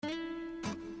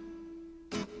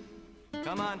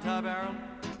Come on, Tar Barrel,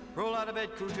 roll out of bed,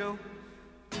 Cujo.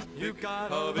 You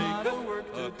got a lot of work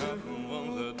to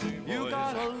do. You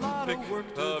got a lot of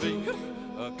work to do.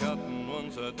 A cotton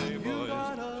once a day, boys.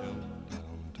 Jump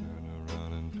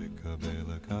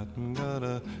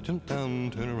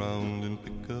down, turn around, and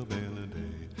pick a bale a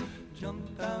day.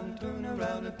 Jump down, turn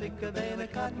around and pick a bale of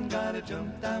cotton. Gotta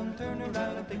jump down, turn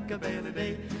around and pick a bale a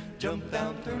day. Jump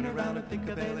down, turn around and pick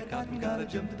a bale of cotton. Gotta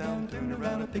jump down, turn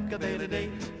around and pick a bale a day.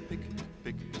 Pick,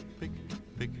 pick, pick,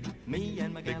 pick. Me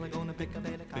and my gal are gonna pick a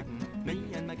bale of cotton. Me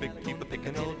and my gal are Keep gonna a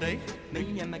picking all day.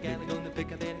 Me and my gal are gonna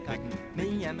pick a bale of cotton.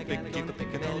 Me and my gal are gonna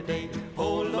pick a bale a day.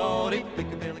 Oh Lordy, pick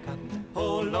a bale of cotton.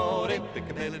 Oh Lordy, pick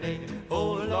a bale a day.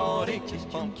 Oh Lordy, just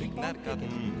keep that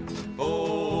cotton.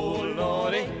 Oh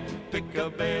Lordy, pick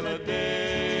a bale a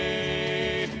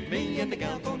day. Me and the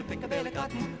gal gonna pick a bale of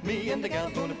cotton. Me and the gal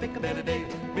gonna pick a bale a day.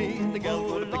 Me and the gal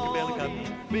gonna pick a bale of cotton.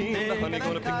 Me and the honey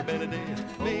gonna pick a bale a day.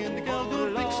 Me and the gal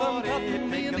gonna pick some cotton.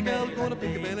 Me and the gal gonna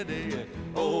pick a bale a day.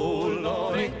 Oh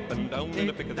Lordy, up and down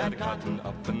and pick that cotton.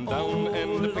 Up and down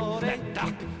and pick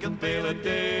that bale a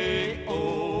day.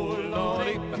 Oh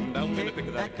Lordy, up and down and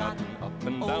pick that cotton. Up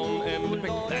and down and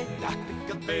pick that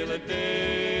bale a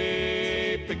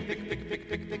day. Pick, pick, pick, pick,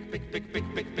 pick, pick, pick, pick,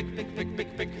 pick, pick, pick, pick, pick, pick,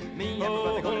 pick. Me and my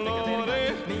brother gonna pick a bale of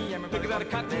cotton. Me and my brother gonna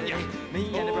cotton. Yeah. Me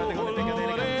and the brother gonna pick a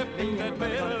bale of cotton. Me and my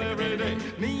brother gonna pick a bale a day.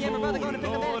 Me and my brother gonna pick a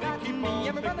bale of cotton. Me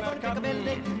and my brother gonna pick a bale a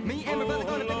day. Me and my brother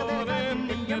gonna pick a bale of cotton.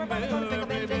 Me and my brother gonna pick a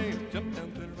bale a day. Jump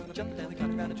down, Jump down the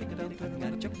cotton round and pick a bale of cotton.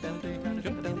 Gotta jump down the round and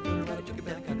jump down the cotton round and pick a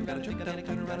bale of cotton. Gotta jump down the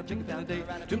cotton round and pick a bale of day.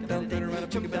 Jump down the round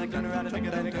and pick a bale of cotton round and pick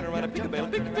a bale of cotton round and pick a bale,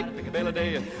 pick a bale a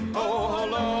day. oh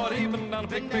Lord, even down,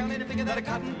 pick that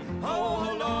cotton.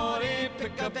 Oh Lord,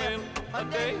 pick a bale a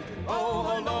day.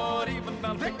 Oh Lord, even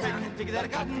down, Pick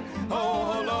that cotton.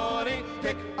 Oh Lord,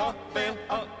 pick a bale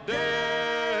a day.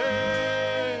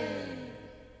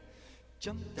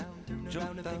 Jump down, turn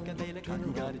around and pick a bale of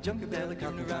cotton. Gotta jump a bale of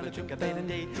cotton around and pick a bale a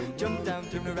day. Jump down,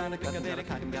 turn around and pick a bale of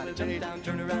cotton. Gotta jump down,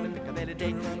 turn around and pick a bale a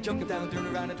day. Jump down, turn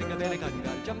around and pick a bale of cotton.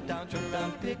 Gotta jump down, turn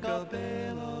around and pick a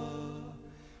bale of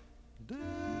day.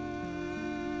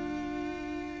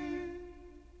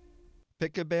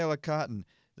 Pick a Bale of Cotton.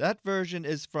 That version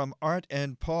is from Art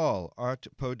and Paul, Art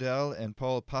Podell and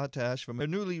Paul Potash, from a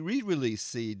newly re-released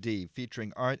CD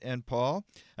featuring Art and Paul.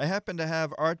 I happen to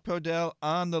have Art Podell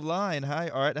on the line. Hi,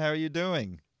 Art. How are you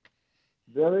doing?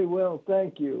 Very well,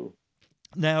 thank you.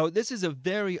 Now, this is a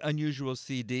very unusual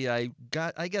CD. I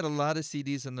get a lot of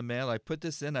CDs in the mail. I put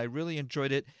this in. I really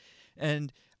enjoyed it.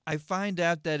 And I find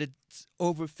out that it's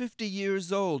over 50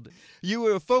 years old. You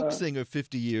were a folk singer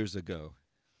 50 years ago.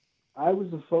 I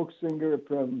was a folk singer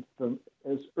from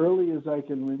as early as I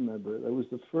can remember. That was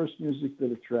the first music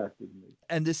that attracted me.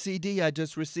 And the CD I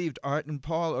just received, Art and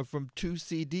Paul, are from two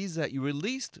CDs that you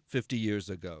released 50 years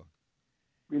ago.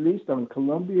 Released on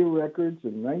Columbia Records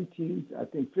in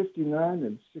 59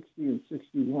 and 60 and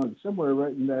 61, somewhere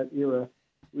right in that era.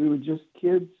 We were just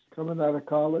kids coming out of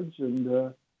college,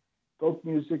 and folk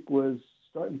music was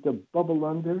starting to bubble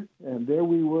under, and there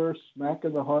we were, smack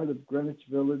in the heart of Greenwich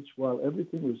Village, while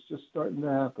everything was just starting to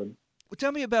happen. Well,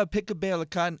 tell me about Pick a Bale of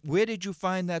Cotton. Where did you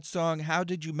find that song? How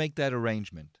did you make that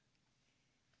arrangement?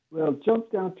 Well, Jump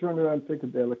Down, Turn Around, Pick a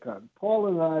Bale of Cotton. Paul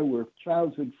and I were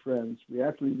childhood friends. We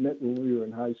actually met when we were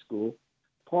in high school.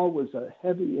 Paul was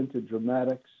heavy into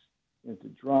dramatics, into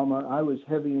drama. I was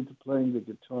heavy into playing the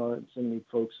guitar and singing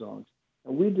folk songs.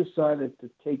 And we decided to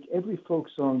take every folk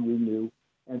song we knew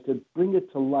and to bring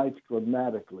it to life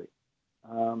dramatically.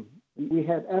 We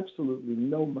had absolutely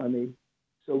no money,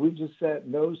 so we just sat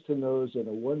nose to nose in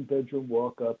a one-bedroom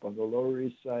walk-up on the Lower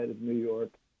East Side of New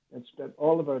York and spent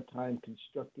all of our time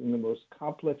constructing the most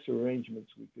complex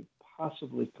arrangements we could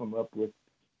possibly come up with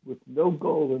no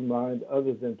goal in mind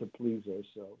other than to please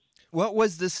ourselves. What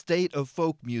was the state of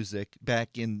folk music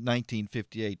back in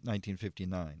 1958,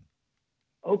 1959?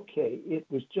 Okay, it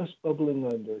was just bubbling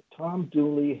under. Tom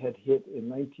Dooley had hit in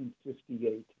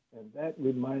 1958, and that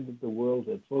reminded the world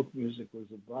that folk music was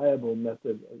a viable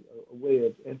method, a way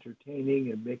of entertaining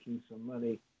and making some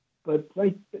money. But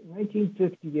like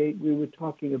 1958, we were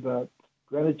talking about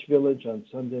Greenwich Village on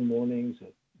Sunday mornings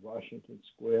at Washington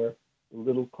Square, the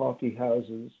little coffee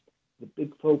houses. The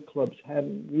big folk clubs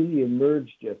hadn't really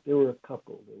emerged yet. There were a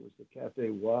couple. There was the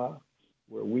Cafe Wa,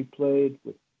 where we played,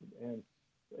 and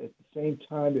at the same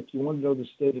time, if you want to know the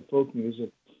state of folk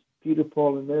music, Peter,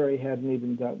 Paul, and Mary hadn't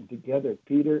even gotten together.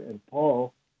 Peter and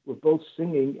Paul were both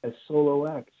singing as solo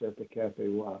acts at the Cafe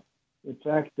Wa. In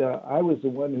fact, I was the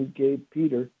one who gave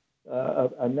Peter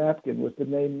a napkin with the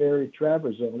name Mary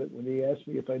Travers on it when he asked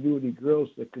me if I knew any girls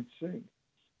that could sing.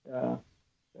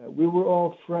 We were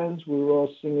all friends. We were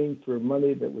all singing for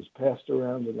money that was passed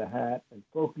around in a hat, and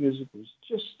folk music was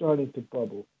just starting to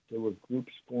bubble. There were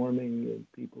groups forming and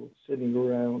people sitting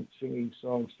around singing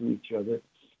songs to each other,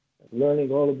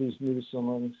 learning all of these new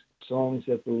songs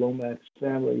that the Lomax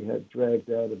family had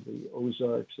dragged out of the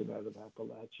Ozarks and out of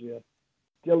Appalachia.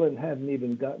 Dylan hadn't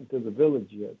even gotten to the village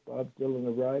yet. Bob Dylan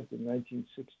arrived in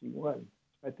 1961.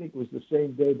 I think it was the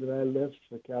same day that I left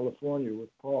for California with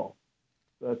Paul.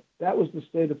 But that was the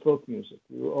state of folk music.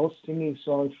 We were all singing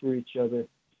songs for each other.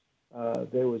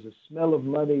 There was a smell of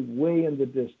money way in the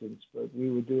distance, but we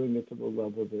were doing it for the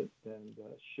love of it and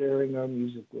sharing our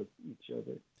music with each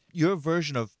other. Your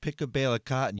version of Pick a Bale of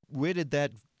Cotton, where did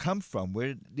that come from?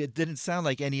 It didn't sound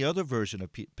like any other version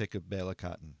of Pick a Bale of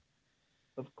Cotton.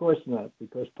 Of course not,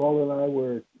 because Paul and I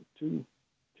were two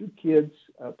kids.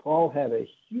 Paul had a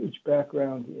huge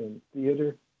background in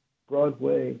theater,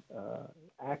 Broadway,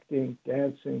 acting,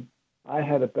 dancing. I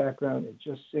had a background in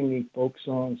just singing folk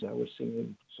songs. I was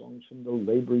singing songs from the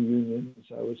labor unions.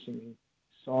 I was singing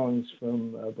songs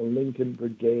from the Lincoln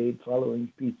Brigade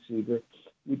following Pete Seeger.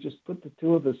 We just put the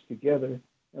two of us together,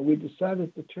 and we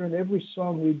decided to turn every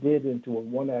song we did into a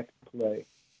one-act play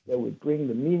that would bring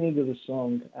the meaning of the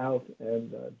song out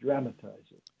and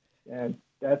dramatize it. And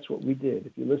that's what we did.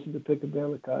 If you listen to Pick a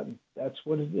Bale of Cotton, that's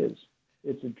what it is.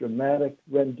 It's a dramatic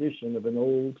rendition of an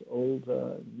old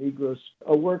Negro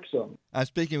work song. I'm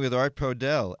speaking with Art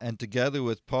Podell, and together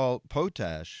with Paul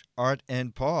Potash, Art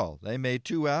and Paul, they made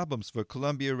 2 albums for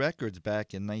Columbia Records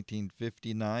back in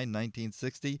 1959,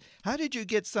 1960. How did you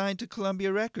get signed to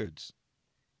Columbia Records?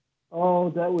 Oh,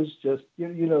 that was just,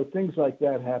 things like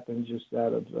that happen just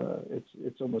out of,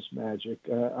 it's almost magic.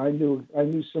 I knew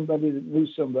somebody that knew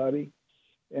somebody,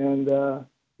 and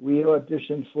we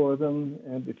auditioned for them,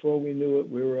 and before we knew it,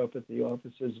 we were up at the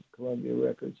offices of Columbia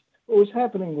Records. What was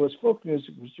happening was folk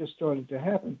music was just starting to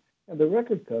happen, and the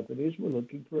record companies were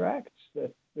looking for acts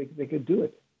that they could do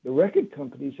it. The record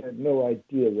companies had no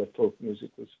idea what folk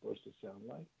music was supposed to sound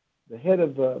like. The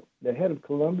head of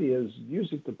Columbia's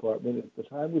music department at the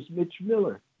time was Mitch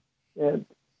Miller, and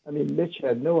Mitch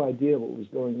had no idea what was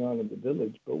going on in the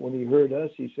village. But when he heard us,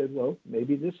 he said, "Well,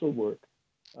 maybe this will work,"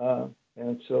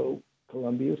 and so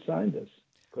Columbia signed us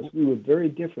because we were very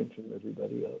different from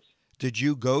everybody else. Did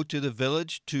you go to the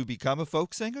village to become a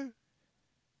folk singer?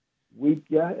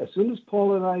 As soon as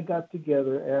Paul and I got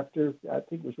together, I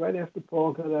think it was right after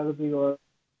Paul got out of the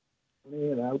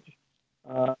Army and out,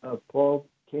 Paul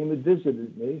came and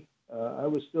visited me. I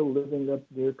was still living up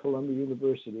near Columbia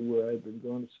University where I'd been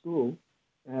going to school,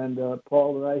 and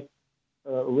Paul and I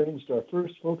arranged our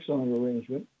first folk song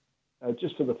arrangement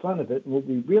just for the fun of it. And when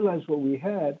we realized what we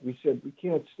had, we said, we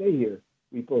can't stay here.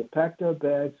 We both packed our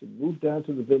bags and moved down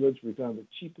to the village. We found the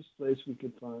cheapest place we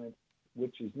could find,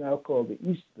 which is now called the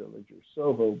East Village or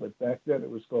Soho, but back then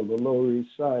it was called the Lower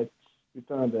East Side. We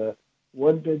found a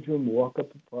one-bedroom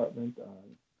walk-up apartment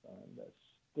on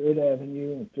 3rd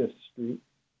Avenue and 5th Street,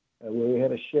 where we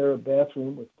had to share a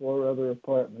bathroom with 4 other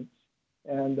apartments.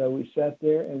 And we sat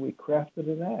there and we crafted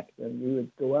an act. And we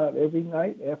would go out every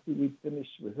night after we'd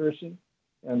finished rehearsing,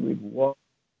 and we'd walk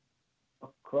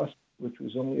across, which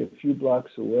was only a few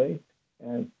blocks away,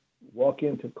 and walk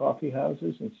into coffee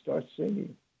houses and start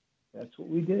singing. That's what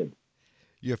we did.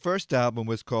 Your first album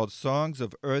was called Songs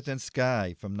of Earth and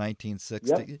Sky from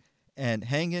 1960. Yep. And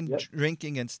Hanging, Yep.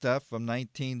 Drinking, and Stuff from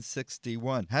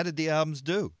 1961. How did the albums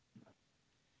do?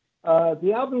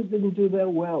 The albums didn't do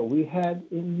that well. We had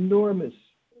enormous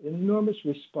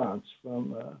response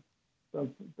from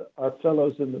our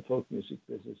fellows in the folk music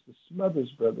business. The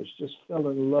Smothers Brothers just fell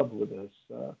in love with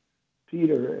us.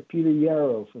 Peter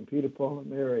Yarrow from Peter, Paul and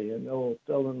Mary and Noel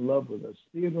fell in love with us.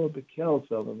 Theodore Bickel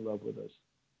fell in love with us.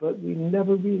 But we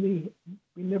never really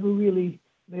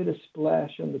made a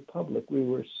splash in the public. We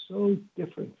were so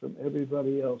different from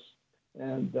everybody else.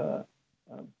 And the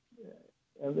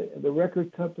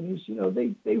record companies,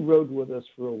 they rode with us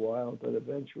for a while, but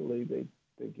eventually they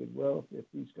figured, well, if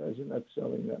these guys are not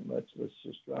selling that much, let's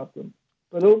just drop them.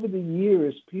 But over the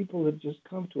years, people have just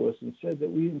come to us and said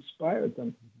that we inspired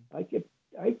them.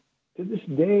 To this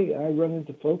day, I run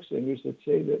into folk singers that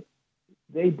say that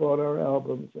they bought our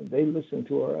albums and they listened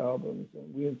to our albums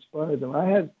and we inspired them. I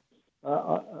had,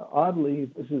 oddly,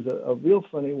 this is a real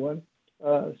funny one,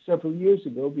 several years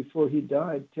ago before he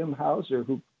died, Tim Hauser,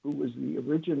 who was the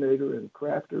originator and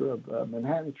crafter of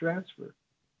Manhattan Transfer,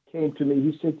 came to me.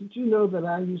 He said, "Did you know that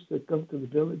I used to come to the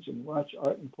village and watch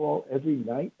Art and Paul every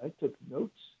night? I took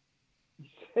notes."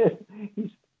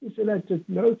 He said, "I took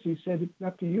notes." He said, "If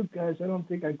not for you guys, I don't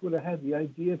think I could have had the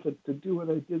idea to do what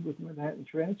I did with Manhattan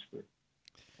Transfer."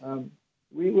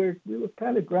 we were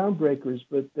kind of groundbreakers,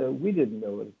 but we didn't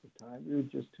know it at the time. We were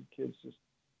just two kids just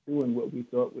doing what we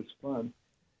thought was fun.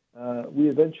 We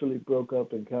eventually broke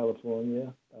up in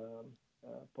California.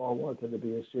 Paul wanted to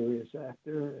be a serious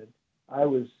actor, and I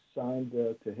was signed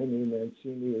to Henry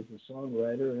Mancini as a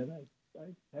songwriter, and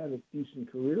I had a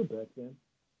decent career back then,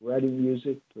 writing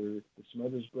music for the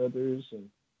Smothers Brothers, and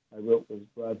I wrote with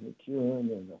Rod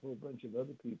McEwen and a whole bunch of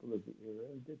other people of the era,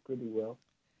 and did pretty well.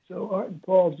 So Art and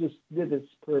Paul just did its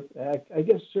I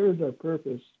guess served our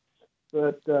purpose,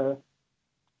 but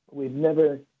we've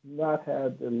never not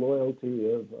had the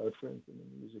loyalty of our friends in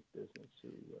the music business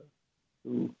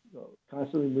who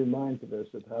constantly reminded us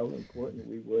of how important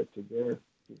we were to their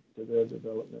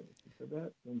development. For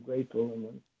that, I'm grateful. And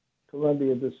when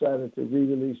Columbia decided to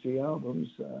re-release the albums,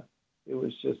 it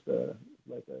was just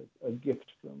like a gift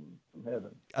from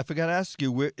heaven. I forgot to ask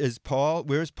you, where's Paul?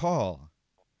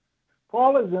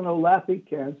 Paul is in Olathe,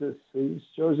 Kansas. He's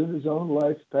chosen his own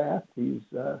life path. He's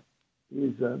a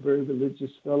very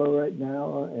religious fellow right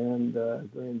now, and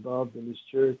very involved in his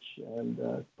church.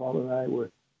 And Paul and I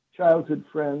were childhood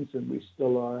friends, and we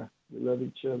still are. We love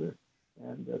each other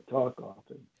and talk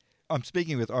often. I'm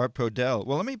speaking with Art Podell.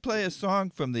 Well, let me play a song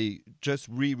from the just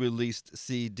re-released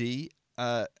CD.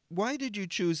 Why did you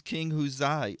choose King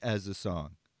Huzai as a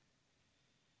song?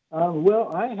 Well,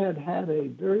 I had a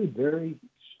very, very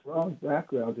strong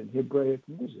background in Hebraic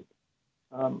music.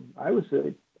 I was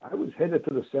headed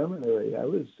for the seminary. I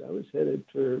was headed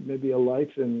for maybe a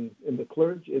life in the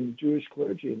clergy, in the Jewish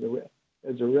clergy,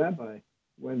 as a rabbi.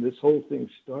 When this whole thing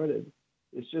started,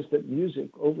 it's just that music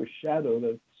overshadowed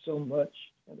it so much,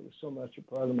 and it was so much a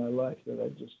part of my life that I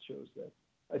just chose that.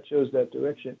 I chose that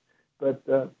direction. But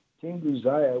King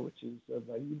Uzziah, which is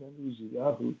Vayibenu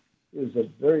Uziyahu, was a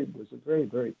very,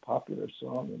 very popular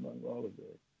song among all of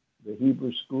the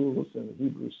Hebrew schools and the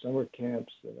Hebrew summer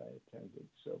camps that I attended.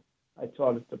 So I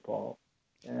taught it to Paul.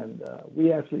 And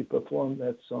we actually performed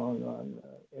that song on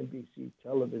NBC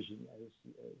television as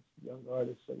young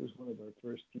artists. That was one of our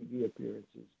first TV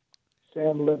appearances.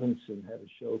 Sam Levinson had a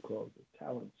show called The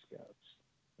Talent Scouts,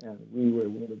 and we were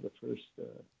one of the first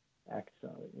acts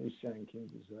on it. We sang King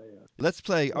Uzziah. Let's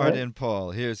play Art and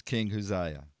Paul. Here's King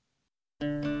Uzziah.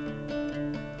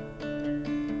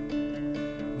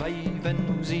 ויבן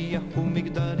עוזיהו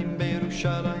מגדלים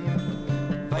בירושלים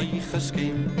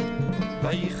ויחזקאל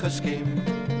ויחזקאל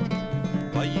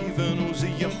ויבן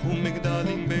עוזיהו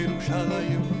מגדלים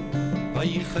בירושלים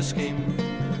ויחזקאל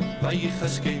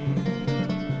ויחזקאל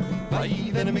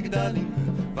ויבן מגדלים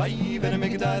ויבן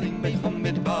מגדלים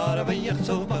במדבר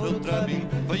ויחצוב מרות רבים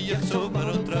ויחצוב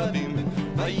מרות רבים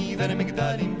ויבן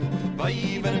מגדלים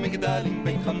ויבן מגדלים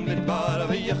במדבר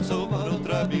ויחצוב מרות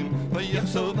רבים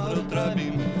ויחצוב מרות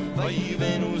רבים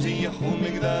ויבן עוזיהו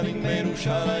מגדלים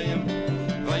בירושלים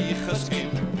ויחזקאל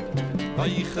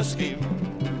ויחזקאל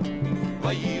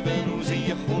ויבן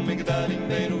עוזיהו מגדלים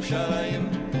בירושלים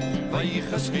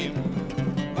ויחזקאל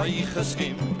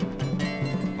ויחזקאל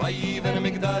ויבן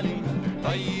מגדלים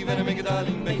ויבן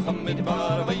מגדלים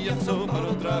במדבר ויחצוב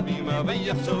מרות רבים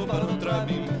ויחצוב מרות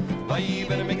רבים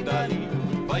ויבן מגדלים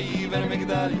ויבן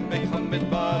מגדלים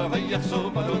במדבר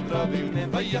ויחצוב מרות רבים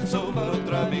ויחצוב מרות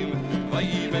רבים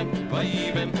ויבן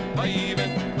ויבן ויבן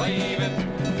ויבן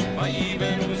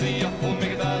ויבן עוזיהו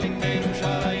מגדלים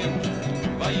בירושלים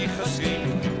ויחזקאל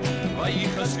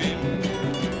ויחזקאל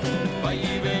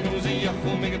ויבן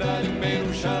עוזיהו מגדלים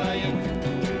בירושלים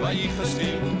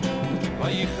ויחזקאל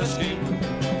ויחזקאל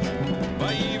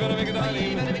ויבן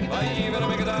מגדלים ויבן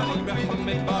מגדלים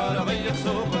במדבר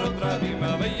ויחצוב מרות רבים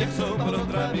ויחצוב מרות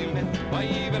רבים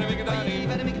ויבן מגדלים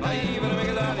ויבן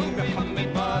מגדלים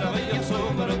במדבר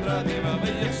ויחצוב מרות רבים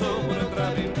ויחצוב מרות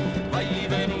רבים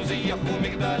ויבן עוזיהו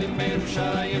מגדלים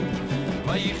בירושלים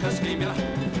ויחזקאל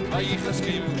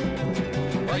ויחזקאל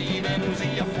ויבן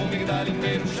עוזיהו מגדלים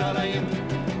בירושלים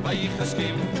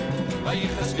ויחזקאל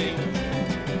ויחזקאל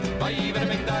ויבן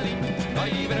מגדלים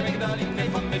ויבן מגדלים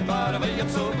במדבר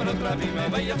ויחצוב מרות רבים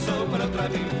ויחצוב מרות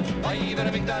רבים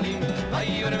ויבן מגדלים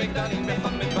ויבן מגדלים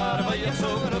במדבר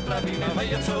ויחצוב מרות רבים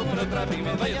ויחצוב מרות רבים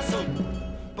ויחצוב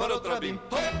מרות רבים.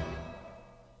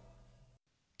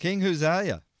 King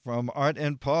Uzziah from Art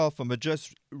and Paul from a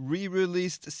just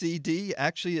re-released CD.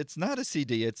 Actually, it's not a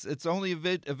CD. It's only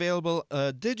available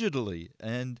digitally.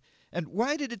 And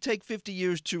why did it take 50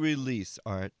 years to release,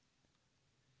 Art?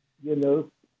 You know,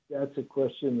 that's a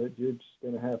question that you're just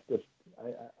going to have to.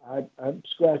 I'm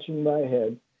scratching my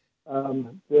head.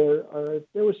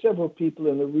 There were several people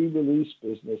in the re-release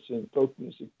business and folk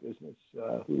music business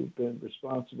who've been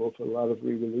responsible for a lot of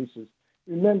re-releases.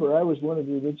 Remember, I was one of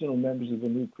the original members of the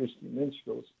New Christian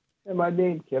Minstrels, and my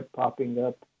name kept popping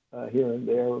up here and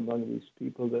there among these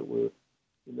people that were,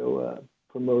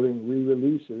 promoting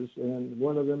re-releases, and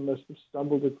one of them must have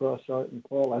stumbled across Art and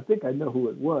Paul. I think I know who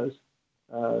it was.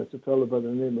 It's a fellow by the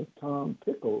name of Tom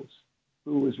Pickles,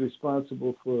 who was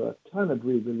responsible for a ton of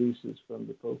re-releases from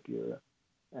the folk era.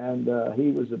 And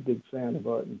he was a big fan of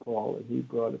Art and Paul, and he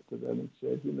brought it to them and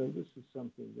said, this is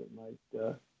something that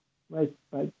might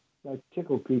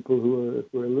tickle people who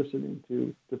are listening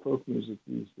to folk music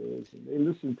these days. And they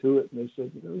listened to it, and they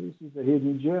said, this is a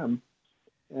hidden gem.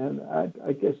 And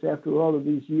I guess after all of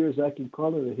these years, I can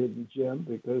call it a hidden gem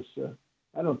because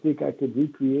I don't think I could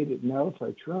recreate it now if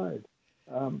I tried.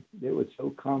 It was so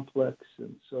complex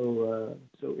and so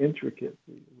intricate,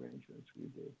 the arrangements we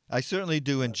did. I certainly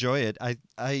do enjoy it.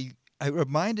 I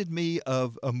reminded me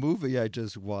of a movie I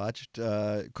just watched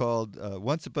called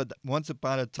Once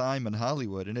Upon a Time in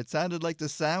Hollywood, and it sounded like the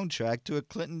soundtrack to a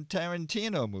Quentin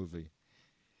Tarantino movie.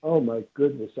 Oh my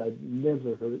goodness, I've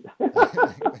never heard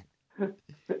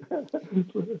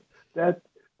that.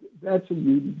 That's a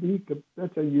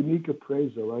unique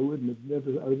appraisal. I would have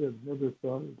never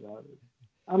thought about it.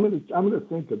 I'm gonna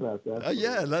think about that.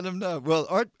 Yeah, let him know. Well,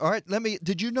 Art,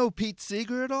 did you know Pete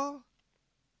Seeger at all?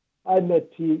 I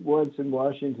met Pete once in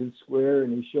Washington Square,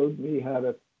 and he showed me how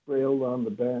to trail on the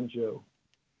banjo,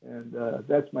 and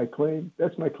that's my claim.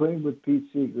 That's my claim with Pete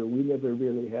Seeger. We never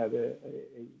really had a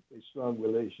strong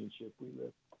relationship.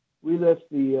 We left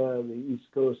the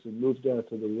East Coast and moved out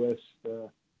to the West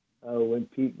when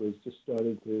Pete was just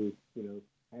starting to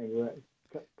hang around,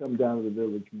 come down to the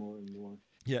village more and more.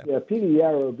 Yeah. Peter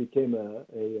Yarrow became a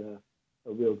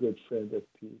real good friend of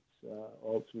Pete's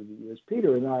all through the years.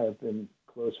 Peter and I have been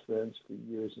close friends for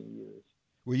years and years.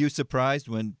 Were you surprised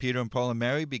when Peter and Paul and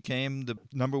Mary became the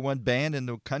 #1 band in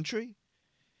the country?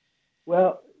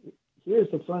 Well, here's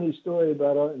the funny story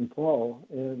about Art and Paul,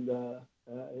 and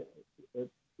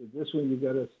this one you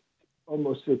got to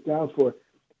almost sit down for.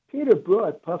 Peter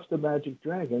brought Puff the Magic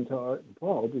Dragon to Art and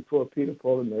Paul before Peter,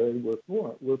 Paul, and Mary were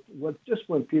formed. Just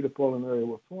when Peter, Paul, and Mary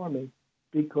were forming,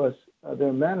 because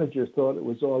their manager thought it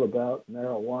was all about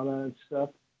marijuana and stuff.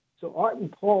 So Art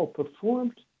and Paul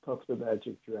performed Puff the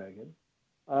Magic Dragon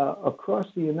across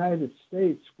the United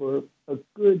States for a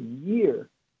good year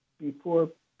before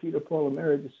Peter, Paul, and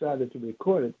Mary decided to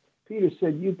record it. Peter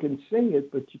said, you can sing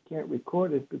it, but you can't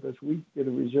record it because we did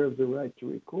reserve the right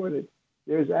to record it.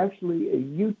 There's actually a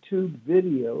YouTube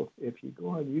video, if you go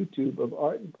on YouTube, of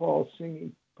Art and Paul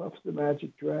singing Puff the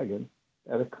Magic Dragon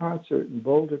at a concert in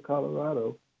Boulder,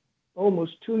 Colorado,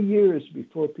 almost 2 years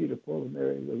before Peter, Paul, and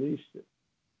Mary released it.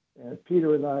 And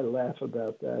Peter and I laugh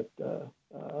about that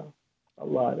a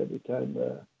lot every time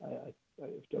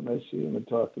I see him and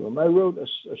talk to him. I wrote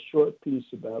a short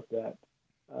piece about that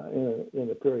in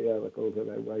a periodical that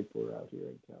I write for out here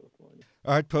in California.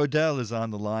 Art Podell is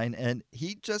on the line, and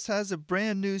he just has a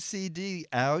brand new CD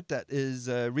out that is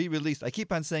re-released. I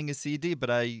keep on saying a CD, but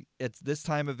it's this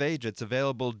time of age. It's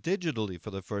available digitally for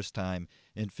the first time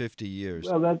in 50 years.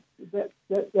 Well,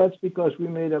 that's because we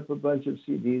made up a bunch of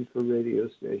CDs for radio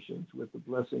stations with the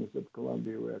blessings of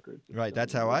Columbia Records. Right,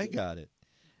 that's how I got it.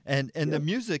 And the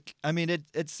music, I mean,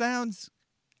 it sounds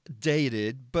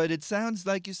dated, but it sounds,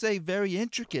 like you say, very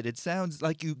intricate. It sounds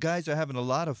like you guys are having a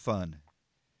lot of fun.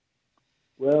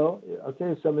 Well, I'll tell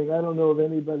you something. I don't know of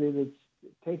anybody that's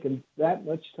taken that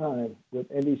much time with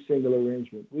any single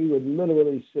arrangement. We would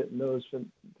literally sit nose to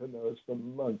nose for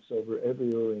months over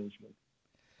every arrangement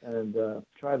and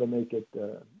try to make it,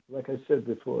 like I said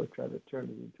before, try to turn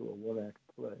it into a one-act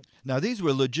play. Now, these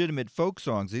were legitimate folk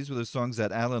songs. These were the songs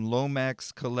that Alan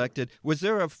Lomax collected. Was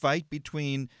there a fight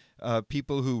between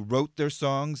people who wrote their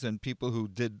songs and people who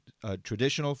did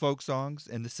traditional folk songs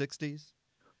in the 60s?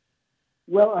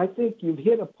 Well, I think you've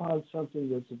hit upon something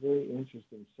that's a very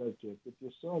interesting subject. If you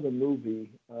saw the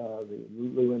movie, the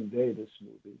Llewyn Davis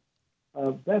movie,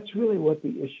 that's really what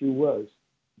the issue was.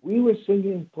 We were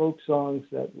singing folk songs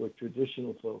that were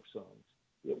traditional folk songs.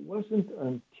 It wasn't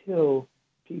until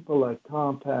people like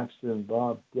Tom Paxton and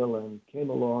Bob Dylan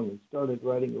came along and started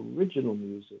writing original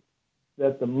music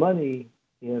that the money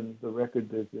in the record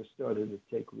business started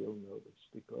to take real notice,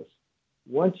 because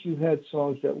once you had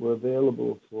songs that were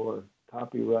available for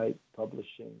copyright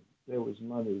publishing, there was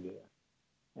money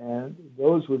there. And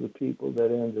those were the people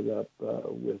that ended up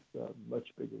with much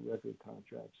bigger record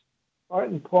contracts. Art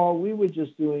and Paul, we were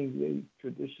just doing the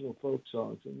traditional folk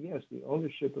songs. And yes, the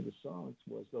ownership of the songs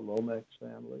was the Lomax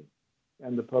family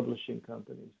and the publishing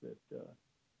companies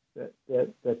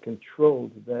that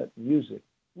controlled that music.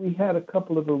 We had a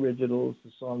couple of originals.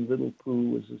 The song Little Pooh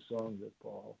was a song that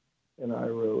Paul and I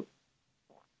wrote.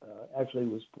 Actually,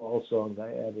 it was Paul's song.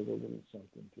 I added a little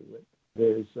something to it.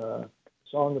 There's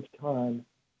Song of Time,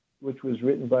 which was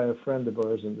written by a friend of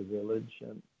ours in the village,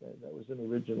 and that was an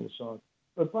original song.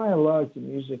 But by and large, the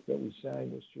music that we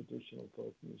sang was traditional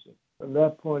folk music. From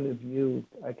that point of view,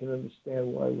 I can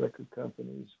understand why record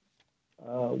companies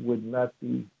would not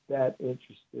be that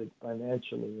interested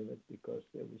financially in it because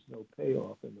there was no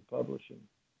payoff in the publishing.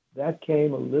 That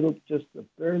came just a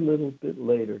very little bit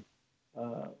later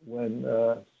when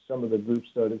some of the groups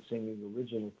started singing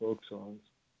original folk songs.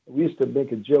 We used to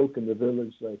make a joke in the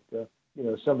village like,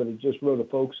 somebody just wrote a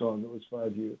folk song that was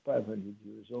 500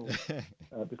 years old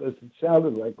because it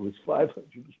sounded like it was 500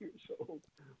 years old.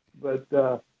 But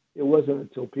it wasn't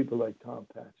until people like Tom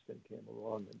Paxton came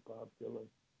along and Bob Dylan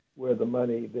where the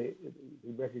money, the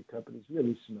record companies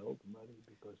really smelled the money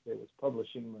because there was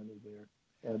publishing money there.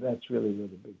 And that's really where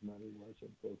the big money was in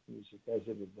folk music as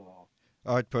it evolved.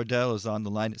 Art Podell is on the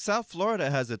line. South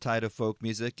Florida has a tide of folk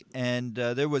music, and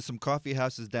there was some coffee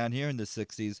houses down here in the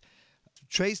 60s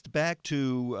traced back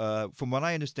to, from what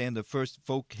I understand, the first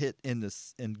folk hit in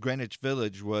Greenwich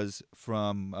Village was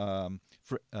from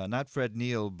not Fred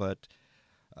Neil, but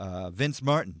Vince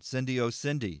Martin, Cindy O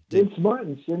Cindy. Vince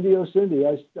Martin, Cindy O Cindy.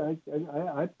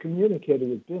 I communicated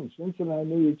with Vince. Vince and I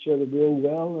knew each other real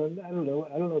well, and I don't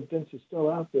know if Vince is still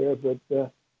out there, but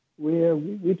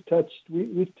we've touched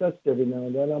every now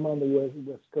and then. I'm on the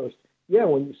West Coast. Yeah,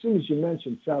 as soon as you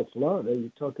mention South Florida,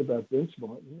 you talk about Vince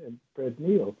Martin and Fred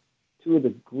Neil, two of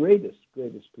the greatest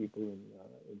people in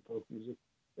folk music.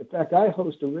 In fact, I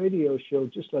host a radio show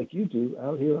just like you do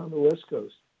out here on the West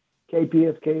Coast.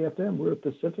 KPFK-FM, we're a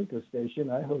Pacifica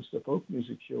station. I host a folk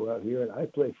music show out here, and I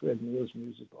play Fred Neil's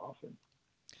music often.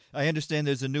 I understand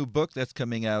there's a new book that's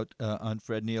coming out on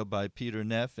Fred Neil by Peter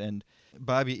Neff, and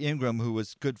Bobby Ingram, who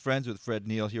was good friends with Fred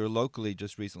Neil here locally,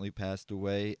 just recently passed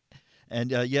away.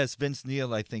 And yes, Vince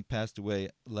Neil, I think, passed away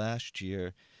last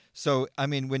year. So, I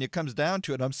mean, when it comes down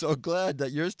to it, I'm so glad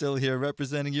that you're still here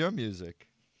representing your music.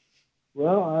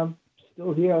 Well, I'm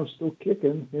still here. I'm still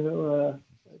kicking.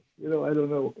 I don't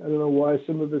know why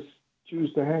some of us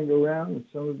choose to hang around and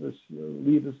some of us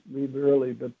leave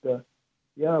early. But a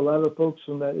lot of folks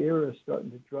from that era are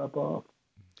starting to drop off.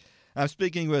 I'm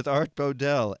speaking with Art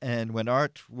Podell, and when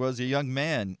Art was a young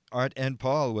man, Art and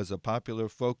Paul was a popular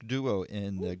folk duo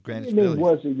in Greenwich Village. He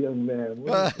was a young man.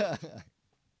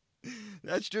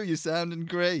 That's true. You sounded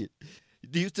great.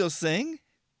 Do you still sing?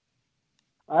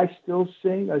 I still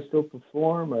sing. I still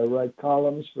perform. I write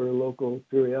columns for local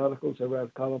periodicals. I write a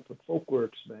column for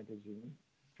Folkworks magazine.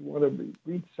 If you want to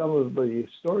read some of the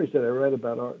stories that I write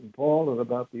about Art and Paul and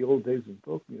about the old days in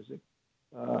folk music,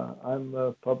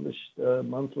 I'm published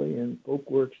monthly in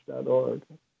folkworks.org.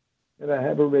 And I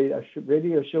have a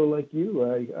radio show like you.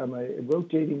 I'm a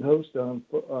rotating host on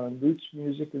Roots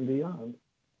Music and Beyond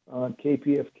on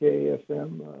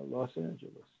KPFK-FM, Los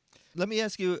Angeles. Let me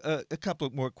ask you a couple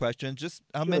more questions.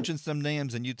 I'll mention some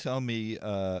names and you tell me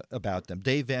about them.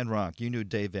 Dave Van Ronk. You knew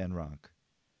Dave Van Ronk.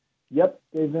 Yep,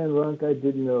 Dave Van Ronk I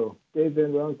did know. Dave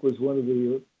Van Ronk was one of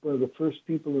the first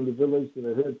people in the village that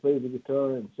I heard play the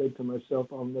guitar and said to myself,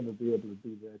 I'll never be able to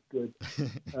do that good.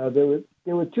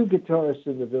 There were two guitarists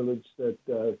in the village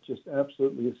that just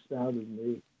absolutely astounded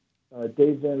me.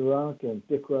 Dave Van Ronk and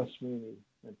Dick Rosmini.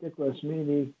 And Dick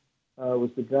Rosmini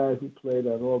was the guy who played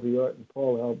on all the Art and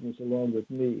Paul albums along with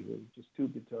me. There were just two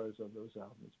guitars on those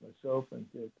albums, myself and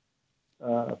Dick.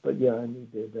 But yeah, I knew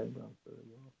Dave Van Ronk very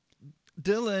well.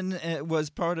 Dylan was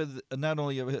part of not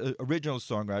only original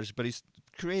songwriters, but he's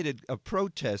created a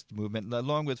protest movement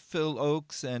along with Phil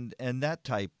Oakes and that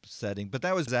type setting. But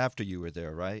that was after you were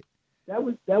there, right? That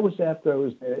was after I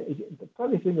was there. The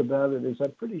funny thing about it is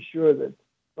I'm pretty sure that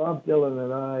Bob Dylan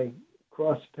and I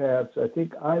crossed paths. I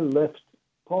think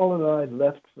Paul and I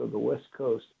left for the West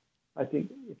Coast. I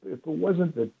think if it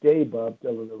wasn't the day Bob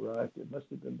Dylan arrived, it must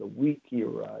have been the week he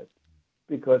arrived,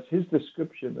 because his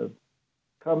description of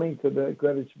coming to the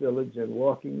Greenwich Village and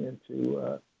walking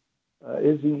into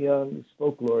Izzy Young's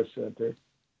Folklore Center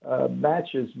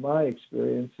matches my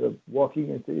experience of walking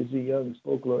into Izzy Young's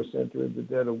Folklore Center in the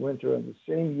dead of winter on the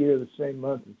same year, the same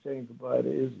month, and saying goodbye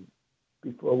to Izzy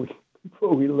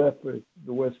before we left for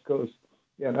the West Coast.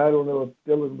 And I don't know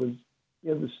if Dylan was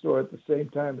in the store at the same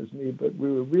time as me, but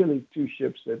we were really two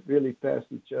ships that really passed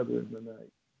each other in the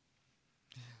night.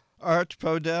 Art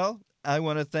Podell, I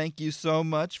want to thank you so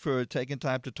much for taking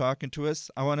time to talking to us.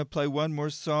 I want to play one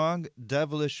more song,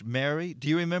 Devilish Mary. Do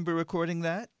you remember recording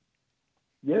that?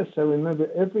 Yes, I remember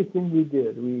everything we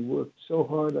did. We worked so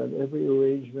hard on every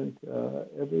arrangement.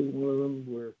 Every one of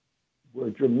them were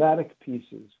dramatic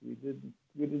pieces. We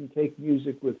didn't take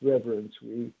music with reverence.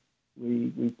 We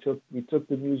took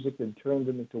the music and turned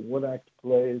them into one-act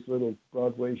plays, little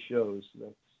Broadway shows.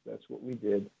 that's what we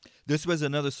did. This was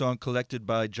another song collected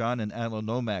by John and Alan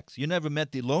Lomax. You never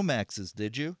met the Lomaxes,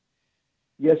 did you?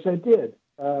 Yes, I did.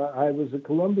 I was a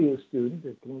Columbia student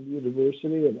at Columbia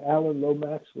University, and Alan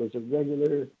Lomax was a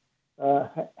regular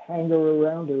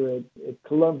hanger-arounder at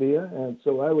Columbia, and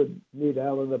so I would meet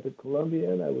Alan up at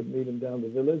Columbia, and I would meet him down the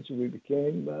village, and we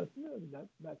became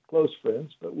not close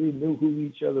friends, but we knew who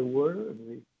each other were, and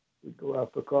we'd go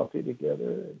out for coffee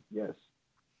together, and yes.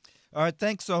 All right,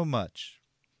 thanks so much.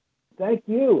 Thank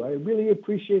you. I really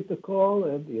appreciate the call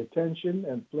and the attention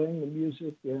and playing the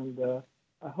music, and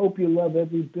I hope you love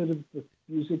every bit of the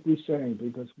music we sang,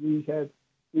 because we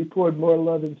poured more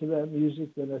love into that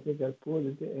music than I think I've poured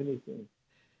into anything.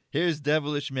 Here's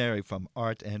Devilish Mary from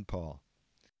Art and Paul.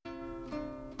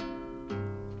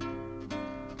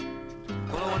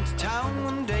 Well, I went to town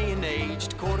one day and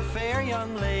aged, court a fair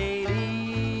young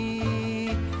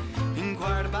lady.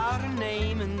 Inquired about her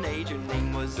name and age. Her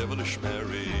name was Devilish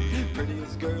Mary.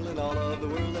 Prettiest girl in all of the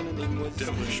world, and her name was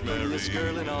Devilish Mary. Prettiest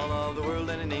girl in all of the world,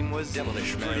 and her name was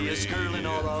Devilish Mary. Prettiest girl in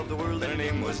all of the world, And her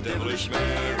name was Devilish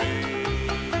Mary.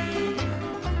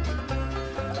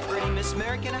 Pretty Miss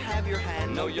Mary, can I have your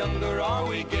hand? No younger are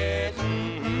we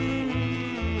getting.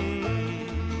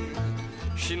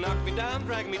 She knocked me down,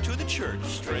 dragged me to the church.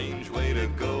 Strange way to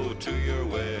go to your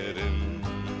wedding.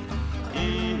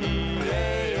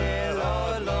 Yeah, yeah,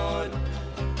 Lord, Lord.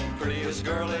 Prettiest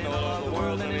girl in all of the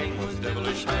world, and her name was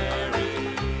Devilish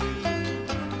Mary.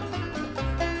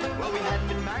 Well, we hadn't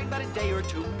been married but a day or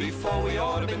two Before we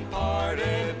ought to been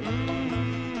parted.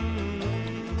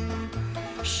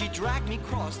 She dragged me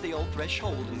across the old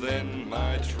threshold, and Then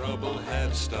my trouble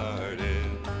had started.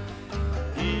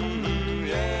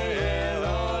 Yeah, yeah,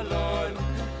 Lord, Lord.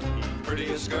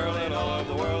 Prettiest girl in all of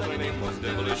the world, her name was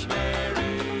Devilish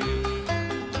Mary.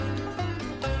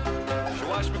 She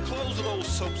washed my clothes with old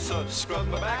soap suds, scrubbed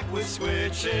my back with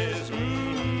switches.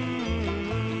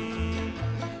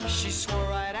 she swore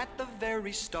right at the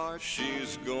very start.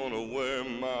 She's gonna wear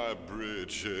my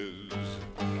breeches.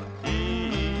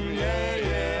 Yeah,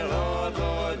 yeah, Lord,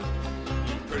 Lord.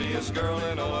 Prettiest girl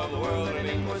in all of the world, her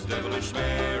name was Devilish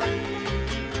Mary.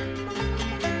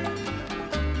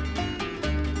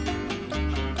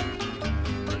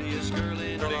 Prettiest girl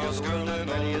in all of the world,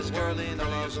 prettiest girl in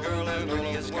all of the world,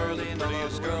 prettiest girl in all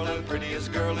of the world,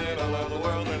 Prettiest girl in all of the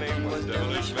world, her name was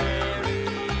Devilish Mary.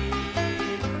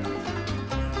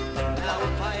 Now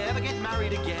if I ever get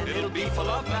married again, It'll be for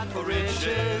love, not for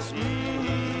riches.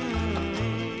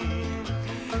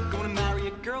 Gonna marry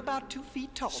a girl about 2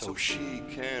 feet tall, So she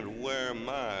can't wear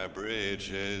my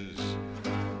breeches.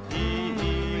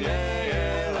 Yeah,